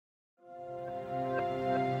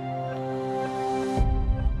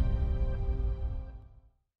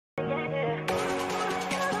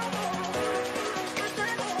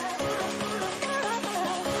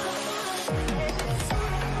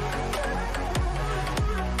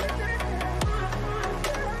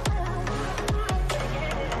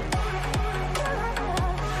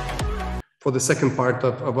for the second part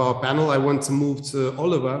of our panel, I want to move to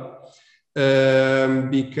Oliver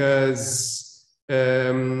because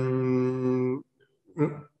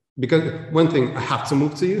one thing, I have to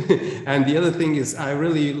move to you, and the other thing is I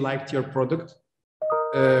really liked your product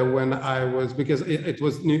when I was, because it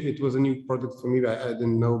was new, it was a new product for me, I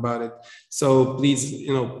didn't know about it. So please,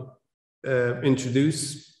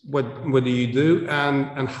 introduce what do you do,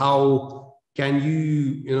 and how can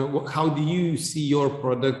you, how do you see your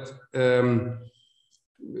product,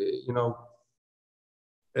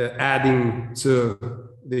 adding to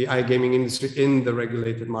the iGaming industry in the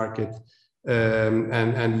regulated market,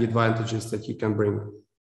 and the advantages that you can bring.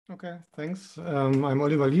 Okay, thanks. I'm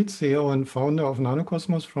Oliver Lietz, CEO and founder of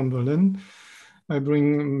nanocosmos from Berlin. I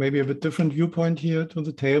bring maybe a bit different viewpoint here to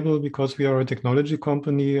the table because we are a technology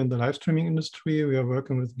company in the live streaming industry. We are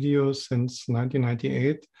working with video since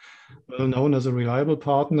 1998, well known as a reliable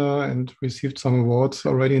partner, and received some awards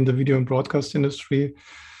already in the video and broadcast industry.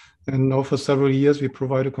 And now for several years, we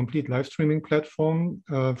provide a complete live streaming platform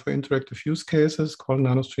for interactive use cases called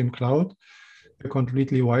nanoStream Cloud. We're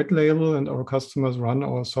completely white label, and our customers run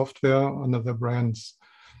our software under their brands.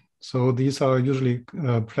 So these are usually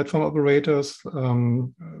platform operators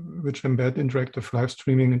which embed interactive live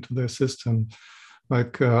streaming into their system,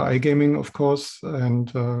 like iGaming, of course,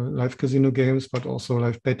 and live casino games, but also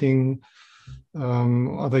live betting,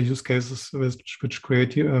 other use cases which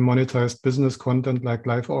create monetized business content like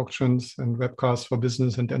live auctions and webcasts for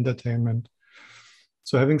business and entertainment.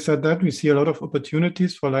 So having said that, we see a lot of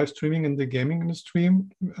opportunities for live streaming in the gaming industry.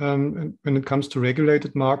 And when it comes to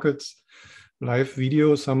regulated markets, live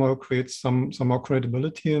video somehow creates some more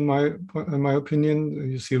credibility in my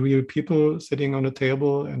opinion. You see real people sitting on a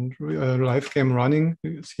table and a live game running.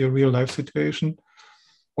 You see a real life situation.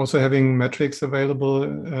 Also having metrics available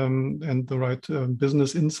and the right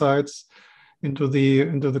business insights into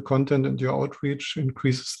the content and your outreach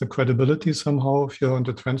increases the credibility somehow of your and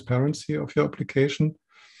the transparency of your application.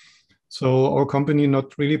 So our company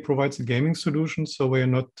not really provides a gaming solution, so we're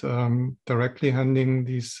not directly handling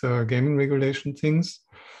these gaming regulation things.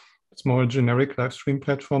 It's more a generic live stream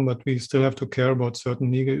platform, but we still have to care about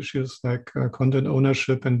certain legal issues like content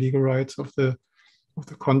ownership and legal rights of the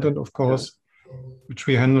content, of course, which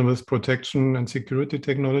we handle with protection and security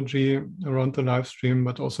technology around the live stream,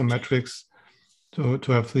 but also metrics to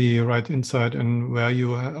have the right insight in where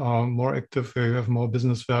you are more active, where you have more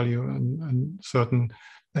business value and certain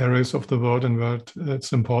areas of the world, and where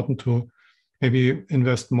it's important to maybe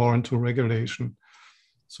invest more into regulation.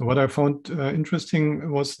 So what I found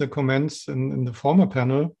interesting was the comments in the former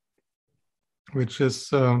panel, which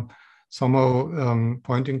is somehow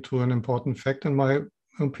pointing to an important fact in my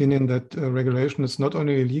opinion, that regulation is not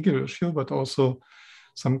only a legal issue, but also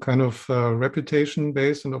some kind of reputation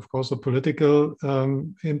based, and of course a political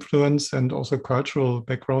influence, and also cultural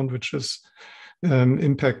background, which is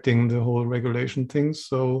impacting the whole regulation thing.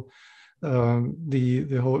 So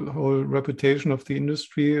the whole reputation of the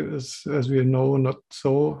industry is, as we know, not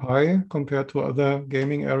so high compared to other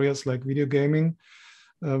gaming areas like video gaming,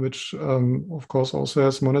 which of course also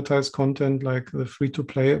has monetized content like the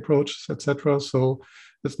free-to-play approaches, etc. So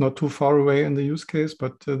it's not too far away in the use case,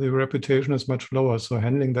 but the reputation is much lower. So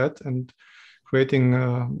handling that and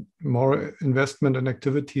creating more investment and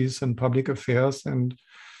activities and public affairs, and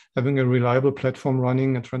having a reliable platform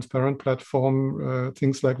running, a transparent platform,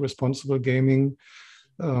 things like responsible gaming,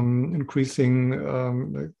 increasing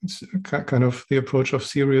kind of the approach of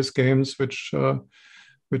serious games, which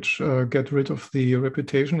get rid of the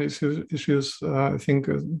reputation issues. I think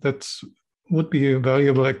that's would be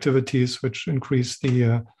valuable activities which increase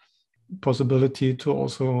the possibility to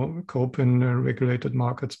also cope in regulated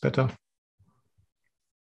markets better.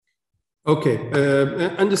 Okay,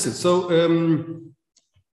 understood. So,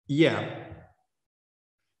 yeah.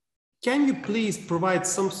 Can you please provide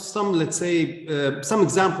some let's say, some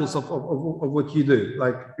examples of what you do?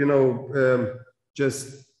 Like,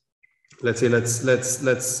 just let's say,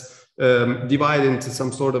 let's divide into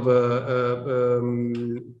some sort of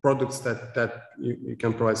products that you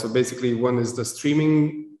can provide. So basically, one is the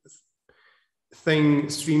streaming,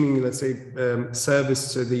 let's say,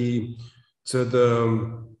 service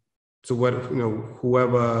to what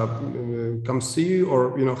whoever comes to you,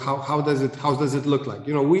 or how does it look like?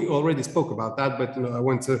 We already spoke about that, but I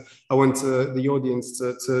want the audience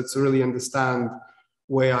to really understand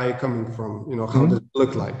where are you coming from. How does it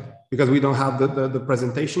look like? Because we don't have the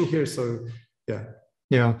presentation here, so yeah.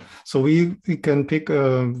 Yeah, so we can pick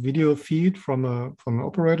a video feed from an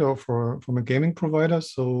operator or from a gaming provider.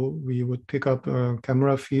 So we would pick up a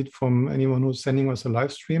camera feed from anyone who's sending us a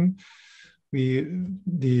live stream.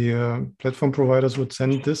 the platform providers would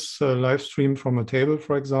send this live stream from a table,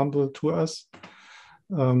 for example, to us.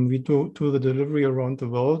 We do the delivery around the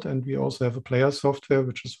world, and we also have a player software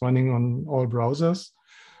which is running on all browsers.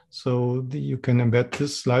 So you can embed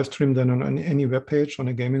this live stream then on any web page, on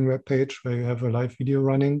a gaming web page where you have a live video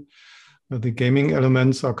running. The gaming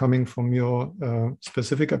elements are coming from your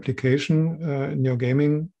specific application in your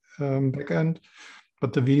gaming backend,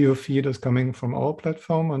 but the video feed is coming from our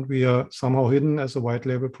platform, and we are somehow hidden as a white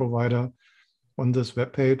label provider on this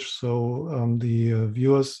web page. So the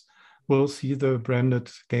viewers will see the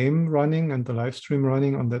branded game running and the live stream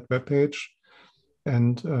running on that web page.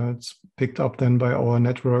 And it's picked up then by our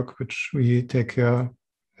network, which we take care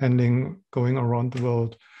handling going around the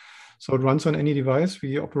world. So it runs on any device.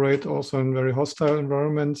 We operate also in very hostile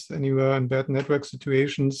environments, anywhere in bad network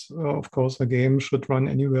situations. Of course, a game should run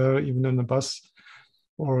anywhere, even in a bus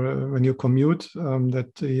or when you commute,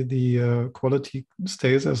 that the quality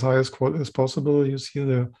stays as high as possible. You see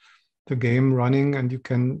the game running and you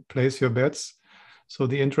can place your bets. So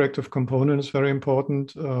the interactive component is very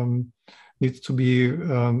important. Needs to be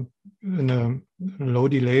in a low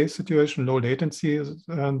delay situation. Low latency is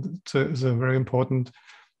a very important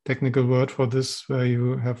technical word for this, where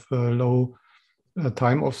you have a low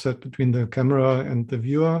time offset between the camera and the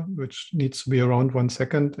viewer, which needs to be around 1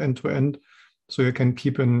 second end to end. So you can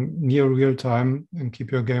keep in near real time and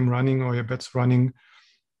keep your game running or your bets running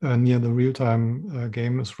near the real time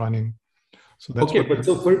game is running. So that's okay. But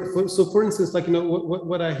so for instance, like,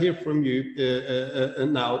 what I hear from you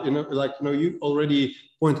now, like, you already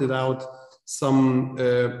pointed out some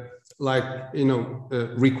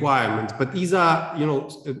requirements, but these are,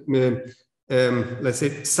 let's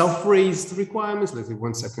say self-raised requirements. Let's say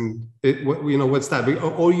 1 second. What's that?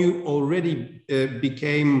 Or you already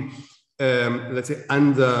became, let's say,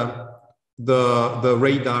 under the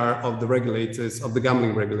radar of the regulators, of the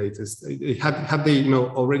gambling regulators? Have they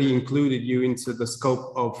already included you into the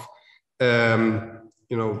scope of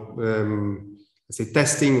let's say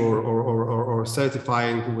testing or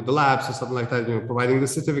certifying with the labs or something like that, providing the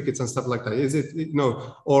certificates and stuff like that? Is it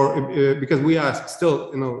or because we are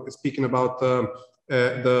still speaking about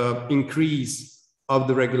the increase of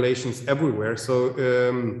the regulations everywhere? So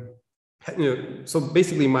so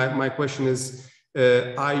basically my question is,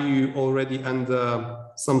 are you already under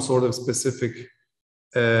some sort of specific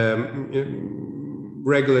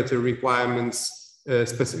regulatory requirements,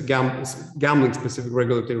 specific gambling specific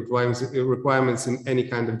regulatory requirements in any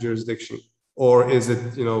kind of jurisdiction, or is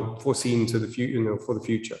it foreseen to the future, for the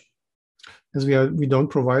future? As we don't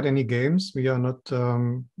provide any games, we are not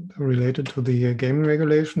related to the gaming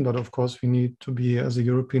regulation, but of course we need to be, as a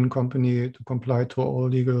European company, to comply to all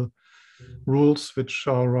legal rules which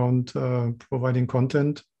are around providing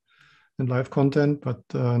content and live content, but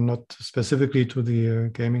not specifically to the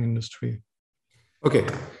gaming industry. Okay,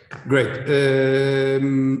 great.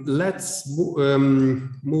 Let's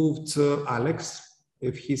move to Alex,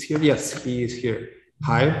 if he's here. Yes, he is here.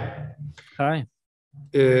 Hi. Hi.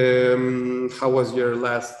 How was your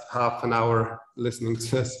last half an hour listening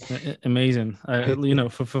to us? Amazing.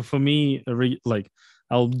 For me,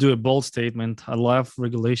 I'll do a bold statement. I love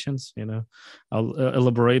regulations. I'll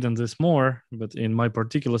elaborate on this more, but in my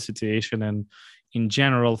particular situation and in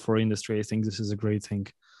general for industry, I think this is a great thing.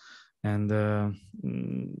 And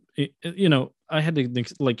I had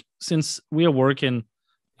since we are working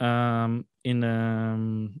in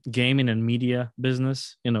gaming and media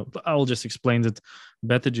business, I'll just explain that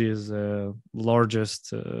Betagy is the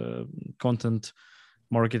largest content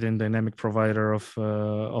marketing dynamic provider of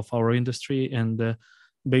our industry, and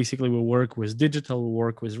basically we work with digital, we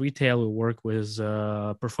work with retail, we work with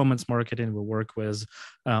performance marketing, we work with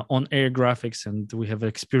on-air graphics, and we have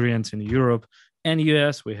experience in Europe and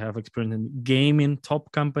US. We have experience in gaming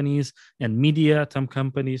top companies and media top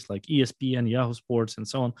companies like ESPN, Yahoo Sports, and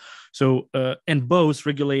so on. So and both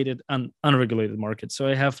regulated and unregulated markets. So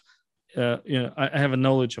I have I have a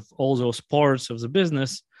knowledge of all those parts of the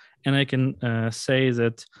business, and I can say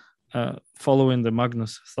that following the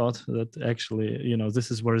Magnus thought that actually this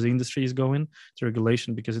is where the industry is going to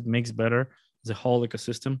regulation, because it makes better the whole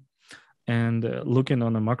ecosystem. And looking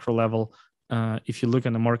on a macro level, if you look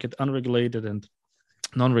at the market unregulated and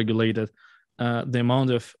non-regulated, the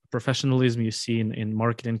amount of professionalism you see in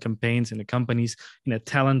marketing campaigns, in the companies, in a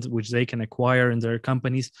talent which they can acquire in their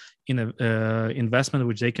companies, in a investment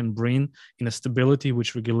which they can bring, in a stability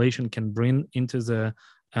which regulation can bring into the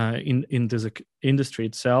into the industry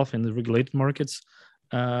itself and the regulated markets,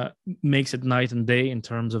 makes it night and day in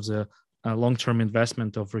terms of the long-term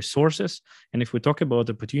investment of resources. And if we talk about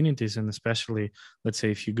opportunities, and especially, let's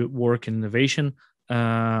say, if you work in innovation,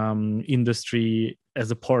 industry as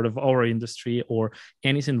a part of our industry, or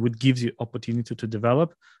anything which gives you opportunity to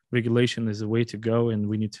develop, regulation is the way to go, and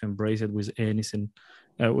we need to embrace it with anything,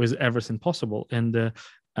 with everything possible. And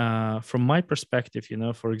from my perspective,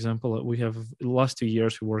 for example, we have the last 2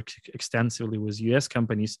 years we worked extensively with US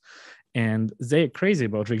companies, and they're crazy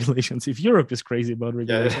about regulations. If Europe is crazy about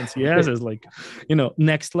regulations, US is like,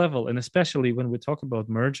 next level. And especially when we talk about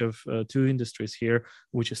merge of two industries here,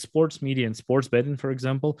 which is sports media and sports betting, for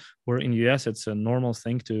example, where in US it's a normal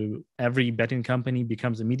thing to every betting company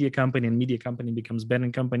becomes a media company, and media company becomes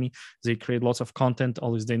betting company. They create lots of content,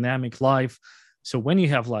 always dynamic, live. So when you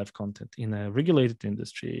have live content in a regulated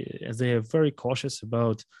industry, they are very cautious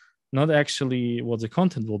about not actually what the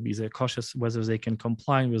content will be. They're cautious whether they can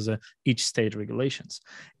comply with each state regulations.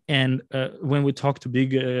 And when we talk to big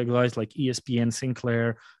guys like ESPN,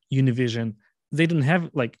 Sinclair, Univision, they don't have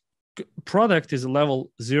product is a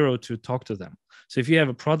level 0 to talk to them. So if you have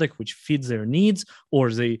a product which fits their needs,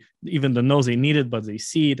 or they even don't know they need it, but they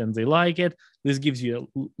see it and they like it, this gives you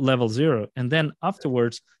a level 0. And then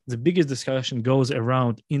afterwards, the biggest discussion goes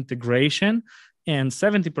around integration, and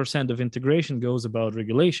 70% of integration goes about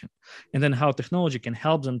regulation, and then how technology can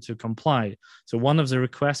help them to comply. So one of the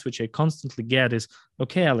requests which I constantly get is,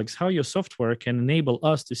 okay, Alex, how your software can enable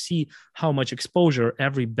us to see how much exposure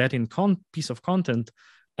every betting piece of content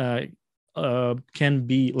can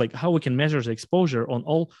be, how we can measure the exposure on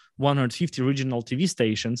all 150 regional TV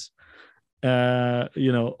stations,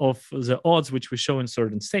 of the odds which we show in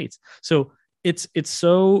certain states. So it's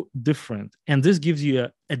so different, and this gives you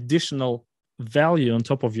an additional value on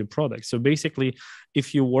top of your product. So basically,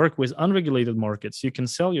 if you work with unregulated markets, you can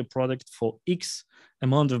sell your product for X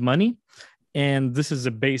amount of money, and this is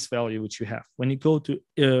the base value which you have. When you go to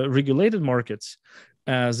regulated markets,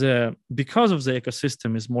 because of the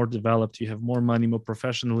ecosystem is more developed, you have more money, more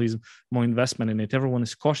professionalism, more investment in it. Everyone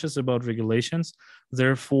is cautious about regulations.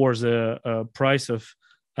 Therefore, the price of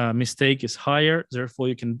mistake is higher. Therefore,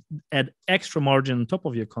 you can add extra margin on top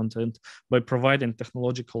of your content by providing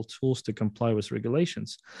technological tools to comply with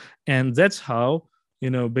regulations. And that's how,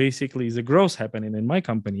 basically the growth happening in my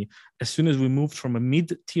company. As soon as we moved from a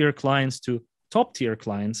mid-tier clients to top-tier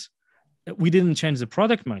clients, we didn't change the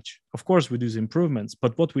product much. Of course, we do the improvements,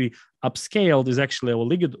 but what we upscaled is actually our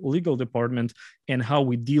legal department and how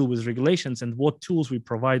we deal with regulations and what tools we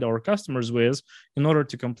provide our customers with in order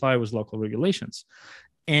to comply with local regulations.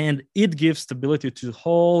 And it gives stability to the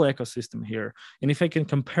whole ecosystem here. And if I can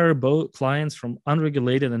compare both clients from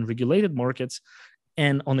unregulated and regulated markets,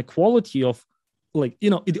 and on the quality of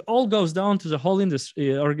it all goes down to the whole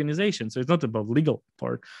industry organization. So it's not about legal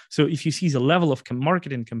part. So if you see the level of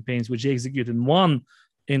marketing campaigns which they execute in one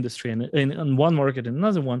industry and in one market and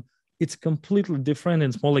another one, it's completely different.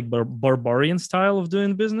 And it's more like barbarian style of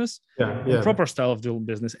doing business, proper style of doing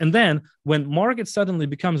business. And then when market suddenly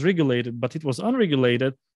becomes regulated, but it was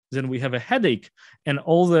unregulated, then we have a headache. And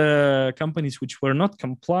all the companies which were not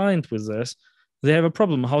compliant with this, they have a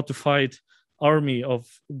problem how to fight army of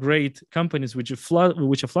great companies which are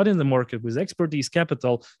flooding the market with expertise,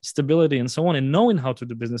 capital, stability, and so on, and knowing how to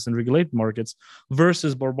do business in regulated markets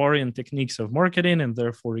versus barbarian techniques of marketing and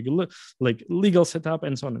therefore legal setup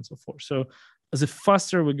and so on and so forth. So the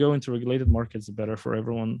faster we go into regulated markets, the better for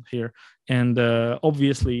everyone here. And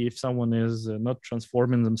obviously, if someone is not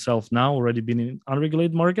transforming themselves now, already been in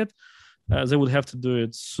unregulated market, they would have to do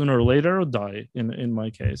it sooner or later or die in my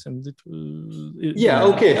case. And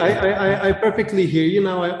okay, I perfectly hear you.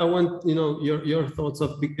 Now I want your thoughts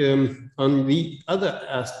on the other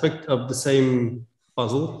aspect of the same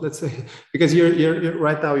puzzle, let's say, because you're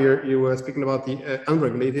right now you were speaking about the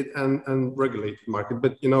unregulated and regulated market,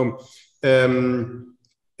 but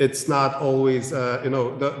it's not always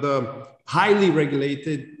the highly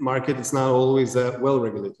regulated market is not always a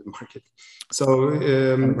well-regulated market. So,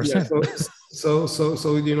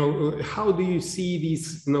 how do you see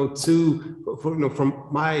these, two, from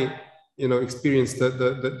my, experience,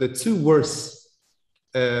 the two worst,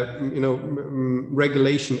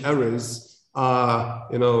 regulation errors are,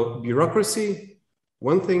 bureaucracy,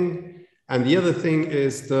 one thing, and the other thing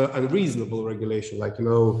is the unreasonable regulation.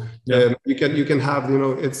 You can have,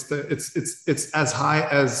 it's as high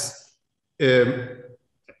as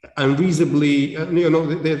unreasonably,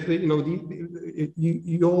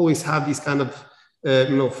 you always have these kind of,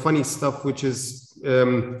 funny stuff, which is,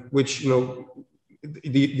 it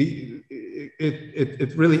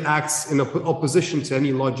really acts in opposition to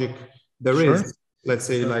any logic there is. Let's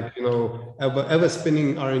say, ever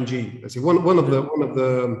spinning RNG. Let's say one of the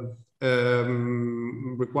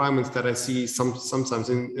requirements that I see sometimes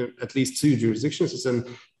in at least two jurisdictions is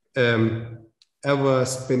ever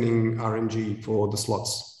spinning RNG for the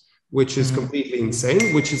slots, which is completely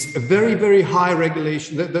insane, which is a very, very high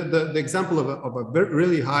regulation. The example of a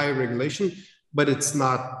really high regulation, but it's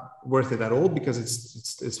not worth it at all because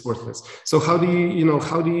it's worthless. So how do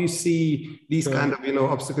you see these kind of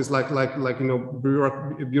obstacles like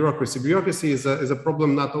bureaucracy? Bureaucracy is a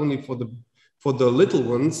problem not only for the little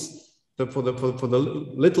ones, for the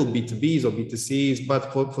little B2Bs or B2Cs,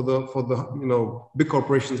 but for the big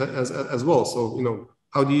corporations as well. So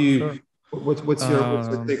how do you? Sure. What's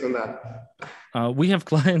your take on that? We have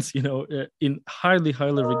clients, in highly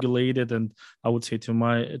regulated, and I would say to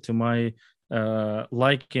my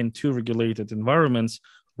liken to regulated environments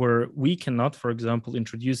where we cannot, for example,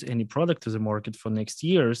 introduce any product to the market for next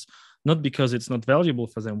years, not because it's not valuable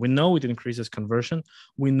for them. We know it increases conversion.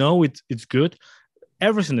 We know it's good.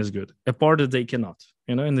 Everything is good, a part that they cannot,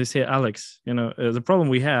 and they say, Alex, the problem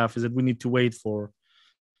we have is that we need to wait for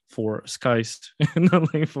skies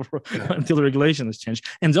until the regulation is changed.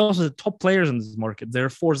 And also the top players in this market,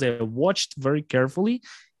 therefore they are watched very carefully,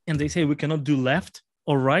 and they say we cannot do left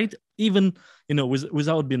or right, even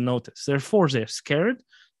without being noticed. Therefore they're scared,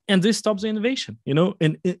 and this stops the innovation,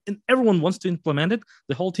 and everyone wants to implement it.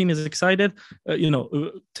 The whole team is excited.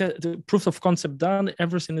 The proof of concept done,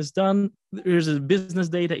 everything is done. There's a business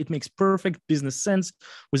data. It makes perfect business sense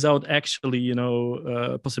without actually,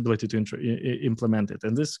 possibility to implement it.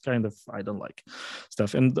 And this kind of, I don't like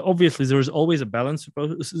stuff. And obviously there is always a balance.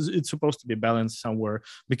 It's supposed to be a balance somewhere,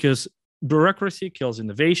 because bureaucracy kills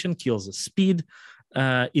innovation, kills the speed.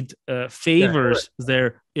 It favors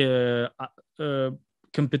their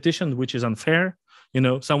competition, which is unfair.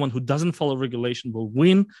 Someone who doesn't follow regulation will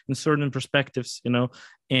win in certain perspectives,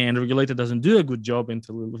 and regulator doesn't do a good job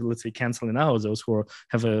into, let's say, canceling out those who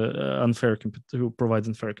have who provides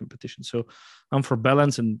unfair competition. So I'm for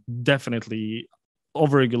balance, and definitely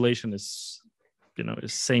overregulation is,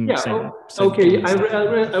 is same. Okay,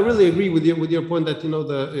 I really agree with your point that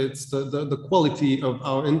it's the quality of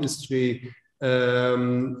our industry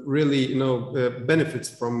really benefits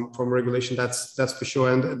from regulation. That's for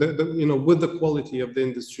sure. And with the quality of the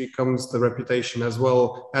industry comes the reputation as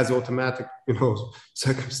well as automatic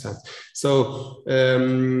circumstance. So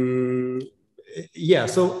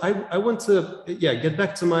so I want to get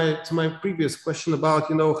back to my previous question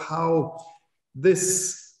about how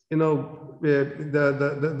this the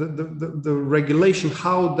regulation,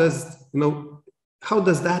 how does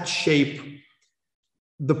that shape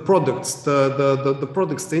the products, the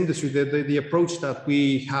products, the industry, the approach that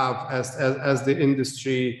we have as the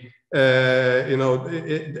industry,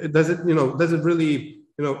 does it really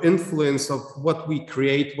influence of what we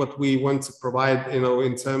create, what we want to provide,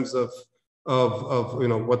 in terms of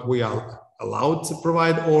what we are allowed to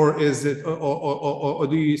provide, or is it, or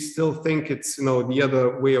do you still think it's the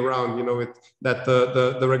other way around, that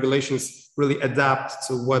the regulations really adapt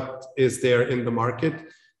to what is there in the market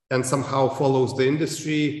and somehow follows the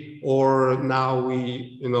industry, or now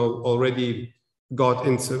we already got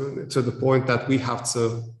to the point that we have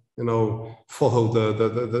to follow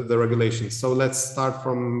the regulations? So let's start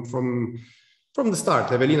from the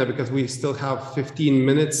start, Evelina, because we still have 15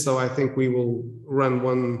 minutes. So I think we will run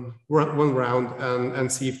one round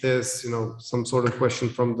and see if there's some sort of question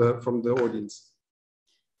from the audience.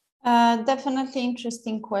 Definitely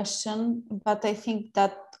interesting question, but I think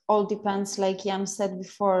that all depends, like Jan said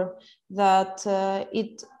before, that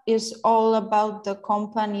it is all about the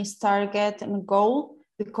company's target and goal,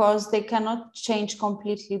 because they cannot change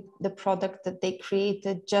completely the product that they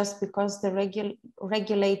created just because the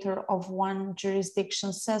regulator of one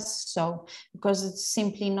jurisdiction says so, because it's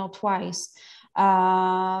simply not wise.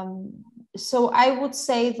 So I would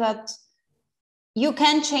say that you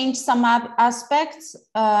can change some aspects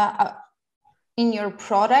in your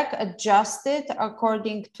product, adjust it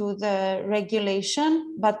according to the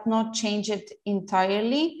regulation, but not change it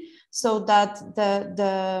entirely, so that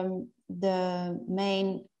the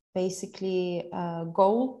main basically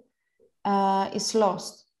goal is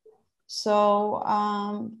lost. So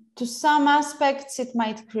to some aspects it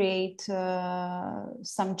might create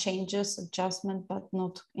some changes, adjustment, but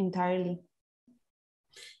not entirely.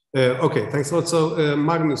 Okay, thanks a lot. So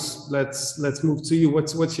Magnus, let's move to you.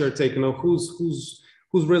 What's your take? Who's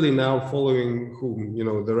really now following whom?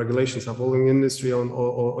 The regulations are following industry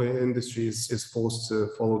or industry is forced to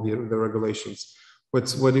follow the regulations.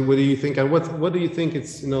 What do you think, and what do you think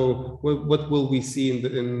it's what will we see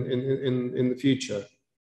in the future?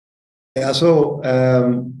 Yeah, so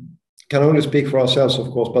can only speak for ourselves,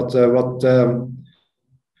 of course, but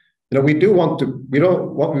we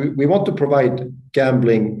want to provide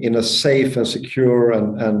gambling in a safe and secure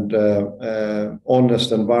and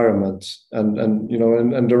honest environment,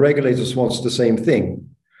 and the regulators wants the same thing.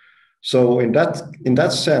 So in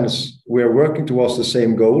that sense, we are working towards the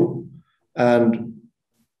same goal, and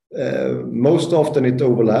most often it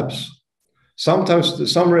overlaps.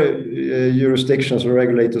 Sometimes some jurisdictions or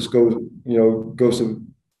regulators go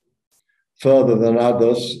further than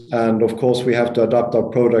others, and of course we have to adapt our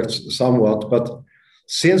products somewhat. But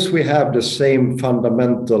since we have the same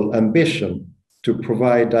fundamental ambition to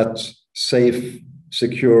provide that safe,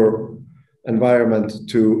 secure environment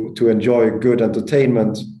to enjoy good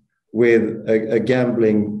entertainment with a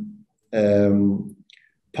gambling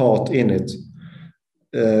part in it,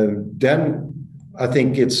 then I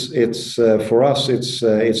think it's for us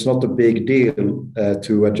it's not a big deal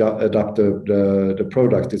to adapt the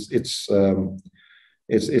product. It's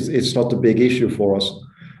not a big issue for us.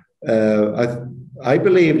 I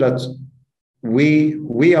believe that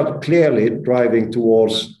we are clearly driving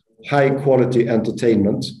towards high quality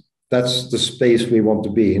entertainment. That's the space we want to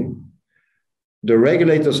be in. The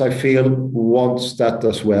regulators, I feel, wants that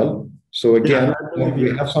as well. So again,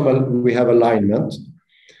 we have alignment.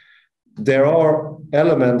 There are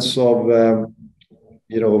elements of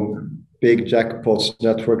big jackpots,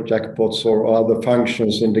 network jackpots, or other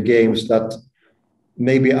functions in the games that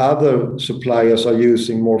maybe other suppliers are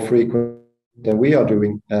using more frequently than we are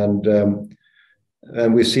doing, and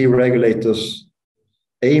we see regulators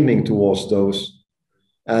aiming towards those.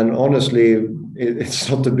 And honestly, it's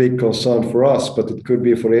not a big concern for us, but it could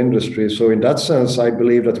be for the industry. So in that sense, I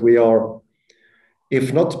believe that we are,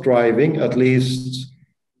 if not driving, at least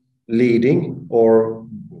leading or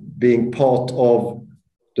being part of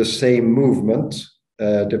the same movement,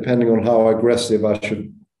 depending on how aggressive I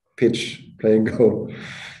should pitch, play and go.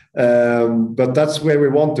 But that's where we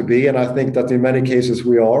want to be, and I think that in many cases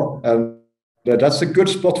we are, and that's a good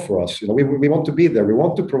spot for us. We want to be there. We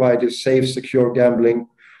want to provide a safe, secure gambling.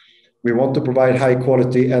 We want to provide high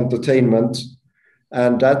quality entertainment,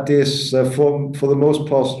 and that is for the most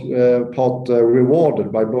part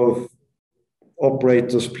rewarded by both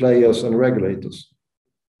operators, players, and regulators.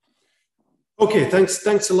 Okay,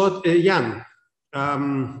 thanks a lot, Jan.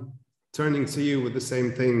 Turning to you with the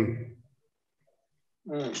same thing.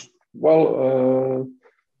 Well,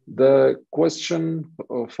 the question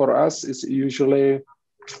for us is usually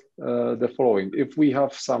the following. If we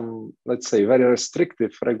have some, let's say, very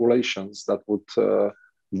restrictive regulations that would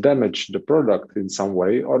damage the product in some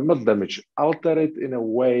way, or not damage, alter it in a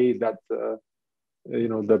way that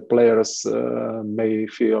the players may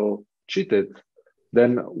feel cheated,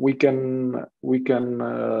 then we can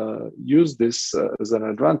use this as an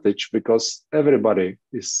advantage, because everybody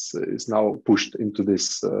is now pushed into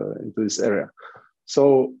this area.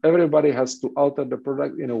 So everybody has to alter the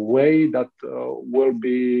product in a way that will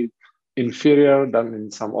be inferior than in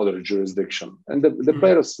some other jurisdiction. And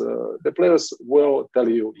the players will tell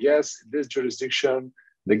you, yes, in this jurisdiction,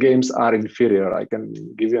 the games are inferior. I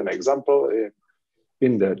can give you an example.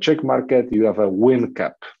 In the Czech market, you have a win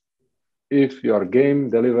cap. If your game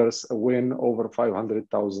delivers a win over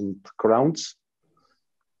 500,000 crowns,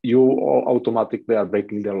 you automatically are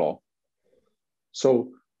breaking the law.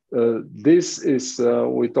 So this is,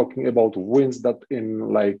 we're talking about wins that in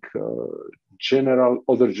general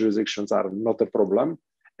other jurisdictions are not a problem.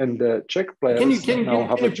 And the Czech players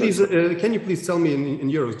can you please tell me in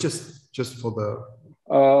euros, just for the...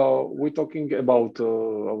 we're talking about,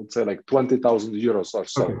 I would say, like 20,000 euros or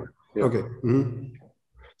so. Okay. Yeah. Okay. Mm-hmm.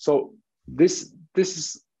 So this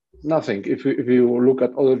is nothing if you look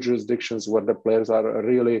at other jurisdictions where the players are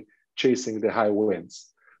really chasing the high wins.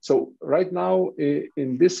 So right now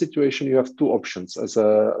in this situation, you have two options as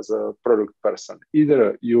a product person.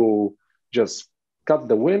 Either you just cut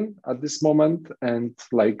the win at this moment and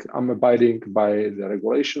I'm abiding by the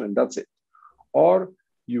regulation and that's it. Or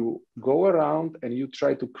you go around and you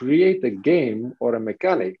try to create a game or a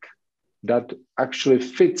mechanic that actually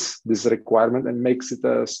fits this requirement and makes it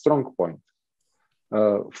a strong point.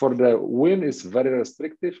 For the win is very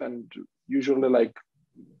restrictive, and usually,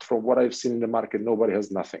 from what I've seen in the market, nobody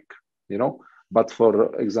has nothing, But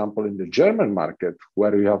for example, in the German market,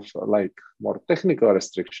 where you have more technical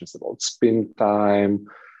restrictions about spin time,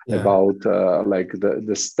 about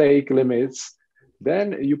the stake limits,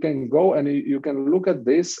 then you can go and you can look at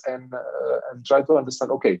this and try to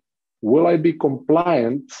understand, okay, will I be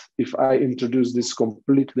compliant if I introduce these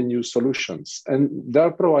completely new solutions? And there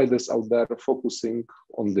are providers out there focusing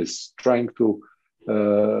on this, trying to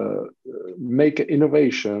make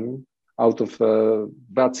innovation out of a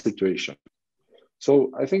bad situation.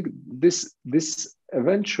 So I think this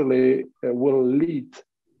eventually will lead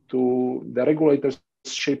to the regulators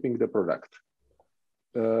shaping the product.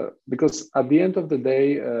 Because at the end of the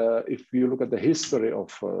day, if you look at the history of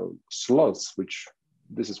slots, which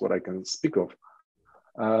this is what I can speak of,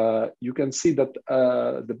 you can see that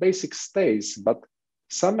the basic stays, but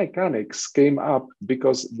some mechanics came up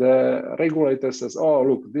because the regulator says, oh,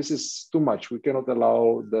 look, this is too much. We cannot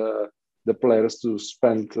allow the players to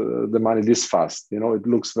spend the money this fast. You know, it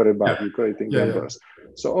looks very bad. We're creating gamblers.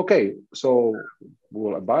 So, okay, so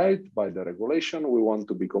we'll abide by the regulation. We want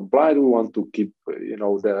to be compliant. We want to keep, you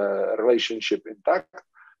know, the relationship intact.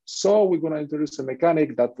 So we're going to introduce a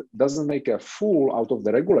mechanic that doesn't make a fool out of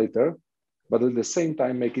the regulator, but at the same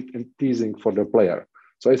time make it teasing for the player.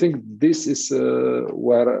 So I think this is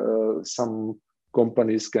where some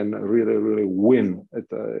companies can really, really win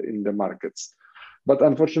in the markets. But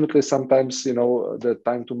unfortunately, sometimes, you know, the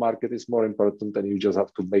time to market is more important, and you just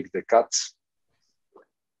have to make the cuts,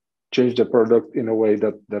 change the product in a way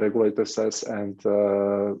that the regulator says, and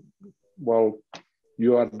well,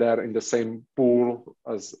 you are there in the same pool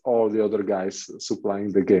as all the other guys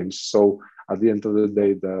supplying the games. So at the end of the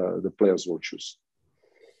day, the players will choose.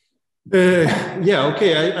 Yeah,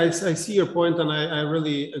 okay, I see your point, and I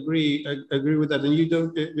really agree with that. And you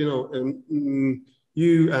don't, you know,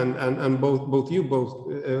 you and both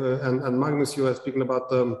and Magnus, you are speaking about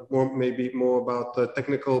the maybe more about the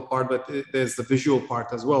technical part, but there's the visual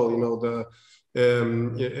part as well. You know,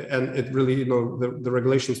 and it really, you know, the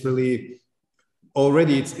regulations really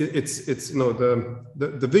already it's you know,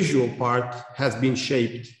 the visual part has been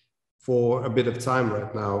shaped for a bit of time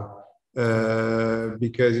right now.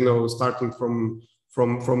 Because, you know, starting from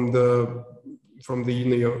the you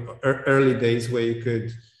know, early days where you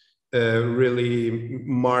could really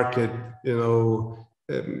market, you know,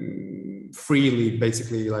 freely,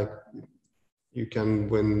 basically, like you can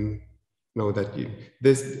win, you know, that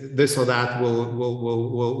this or that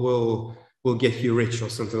will get you rich or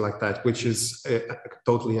something like that, which is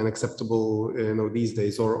totally unacceptable, you know, these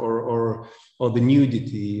days, or the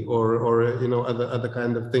nudity, or you know, other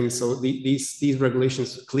kind of things. So these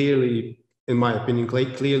regulations clearly, in my opinion,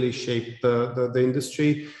 clearly shape the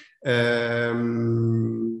industry.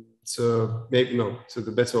 So maybe, no, to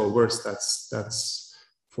the better or worse, that's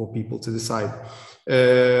for people to decide.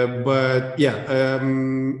 But yeah,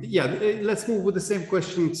 let's move with the same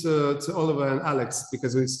question to Oliver and Alex,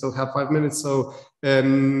 because we still have 5 minutes. So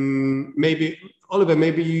maybe Oliver,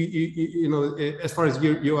 maybe you know, as far as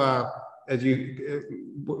you are, as you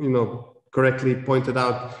know, correctly pointed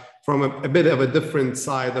out, from a bit of a different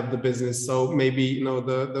side of the business. So maybe, you know,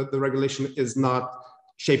 the regulation is not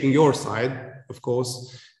shaping your side, of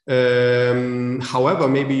course. However,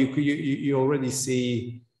 maybe you already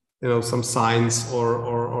see, you know, some signs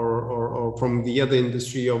or from the other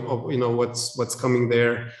industry of you know, what's coming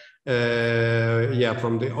there. Yeah,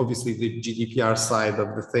 from the obviously the GDPR side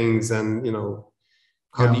of the things, and you know,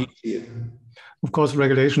 how do you see it? Of course,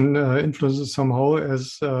 regulation influences somehow,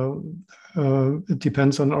 as it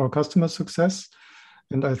depends on our customer success.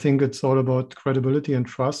 And I think it's all about credibility and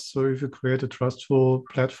trust. So if you create a trustful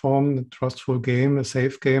platform, a trustful game, a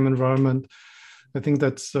safe game environment, I think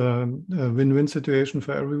that's a win-win situation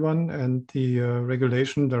for everyone. And the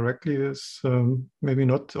regulation directly is maybe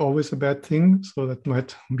not always a bad thing. So that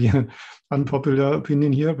might be an unpopular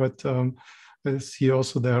opinion here, but I see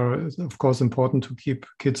also there is, of course, important to keep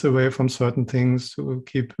kids away from certain things, to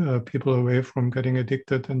keep people away from getting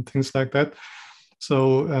addicted and things like that.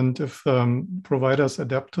 So, and if providers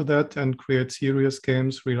adapt to that and create serious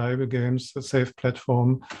games, reliable games, a safe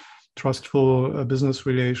platform, trustful business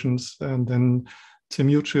relations, and then it's a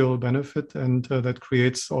mutual benefit, and that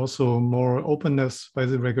creates also more openness by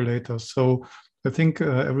the regulators. So I think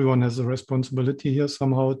everyone has a responsibility here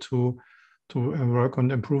somehow to work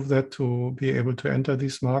on improve that, to be able to enter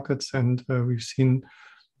these markets. And we've seen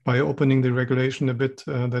by opening the regulation a bit,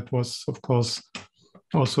 that was, of course,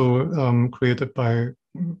 also created by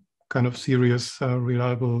kind of serious,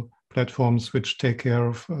 reliable platforms which take care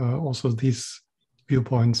of also these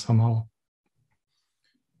viewpoints somehow.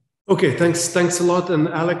 Okay, thanks a lot. And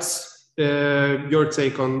Alex, your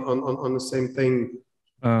take on the same thing.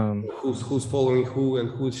 Who's following who and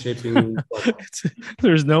who's shaping what?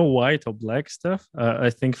 There's no white or black stuff. I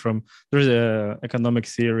think there's a economic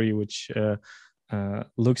theory which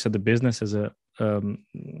looks at the business as a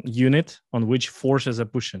unit on which forces are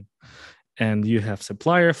pushing, and you have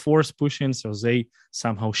supplier force pushing, so they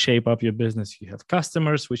somehow shape up your business. You have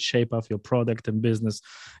customers which shape up your product and business.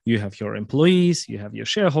 You have your employees, you have your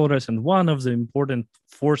shareholders, and one of the important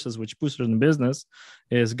forces which pushes in business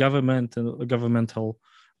is governmental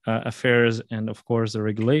affairs, and of course the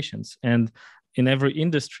regulations. And in every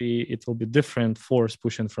industry, it will be different force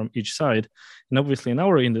pushing from each side. And obviously in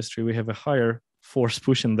our industry, we have a higher force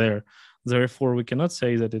pushing there. Therefore, we cannot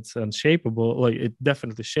say that it's unshapeable. Like, it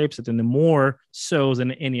definitely shapes it in a more so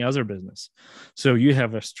than any other business. So you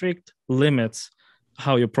have a strict limits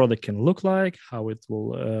how your product can look like, how it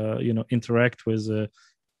will, interact with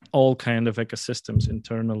all kind of ecosystems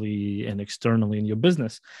internally and externally in your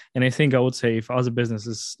business. And I think I would say if other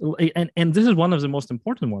businesses, and this is one of the most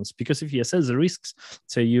important ones, because if you assess the risks,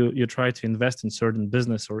 say you try to invest in certain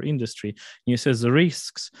business or industry, you assess the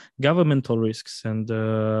risks, governmental risks and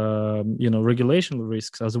regulational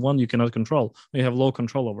risks as the one you cannot control, you have low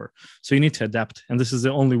control over. So you need to adapt, and this is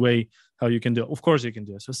the only way how you can do it. Of course, you can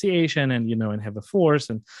do association and and have a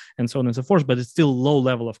force and so on and so forth, but it's still low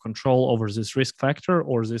level of control over this risk factor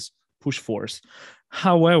or this push force.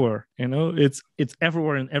 However, it's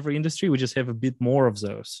everywhere in every industry. We just have a bit more of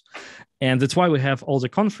those, and that's why we have all the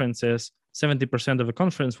conferences. 70% of the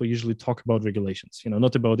conference we usually talk about regulations,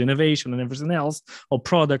 not about innovation and everything else or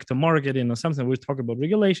product or marketing or something. We talk about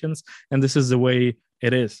regulations, and this is the way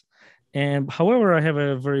it is. And however, I have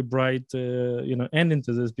a very bright, ending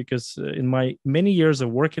to this, because in my many years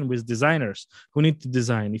of working with designers who need to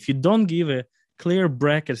design, if you don't give a clear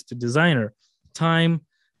brackets to designer, time,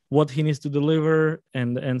 what he needs to deliver,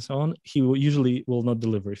 and so on, he usually will not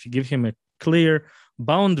deliver. If you give him a clear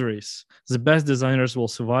boundaries, the best designers will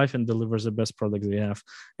survive and deliver the best product they have.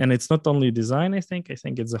 And it's not only design. I think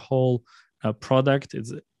it's a whole product.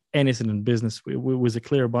 It's anything in business with a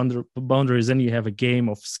clear boundaries, then you have a game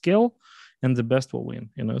of skill and the best will win,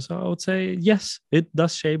 So I would say, yes, it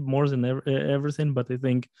does shape more than everything, but I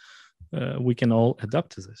think we can all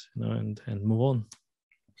adapt to this, and move on.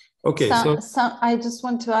 Okay, so I just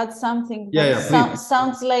want to add something.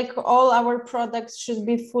 Sounds like all our products should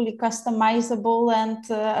be fully customizable and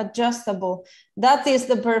adjustable. That is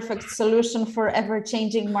the perfect solution for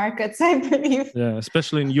ever-changing markets, I believe. Yeah,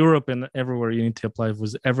 especially in Europe and everywhere, you need to apply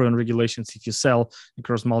with everyone regulations if you sell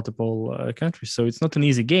across multiple countries. So it's not an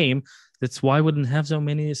easy game. That's why we wouldn't have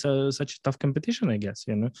such tough competition, I guess.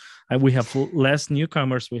 We have less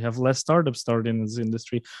newcomers, we have less startups starting in this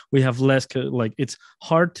industry, we have less it's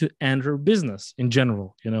hard to enter business in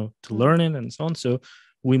general, to learn it and so on. So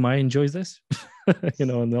we might enjoy this, we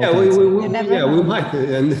might,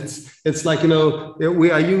 and it's like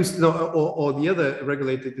we are used, or the other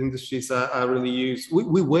regulated industries are really used.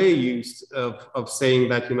 We were used of saying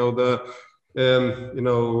that the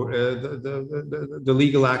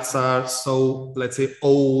legal acts are so, let's say,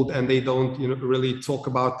 old, and they don't really talk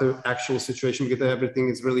about the actual situation, because everything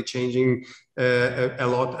is really changing a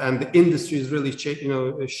lot, and the industry is really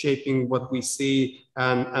shaping what we see,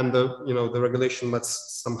 and the regulation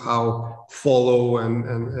must somehow follow,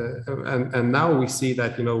 and now we see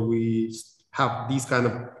that we have these kind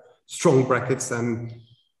of strong brackets and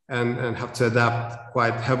have to adapt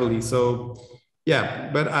quite heavily. So yeah,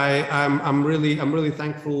 but I'm really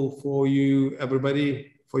thankful for you,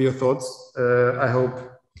 everybody, for your thoughts. I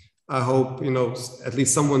hope at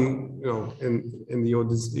least someone in the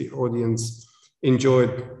audience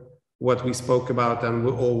enjoyed what we spoke about, and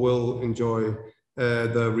will enjoy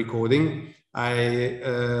the recording. I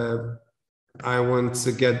want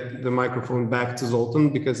to get the microphone back to Zoltan,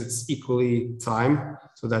 because it's equally time,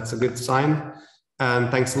 so that's a good sign. And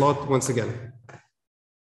thanks a lot once again.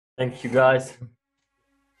 Thank you, guys.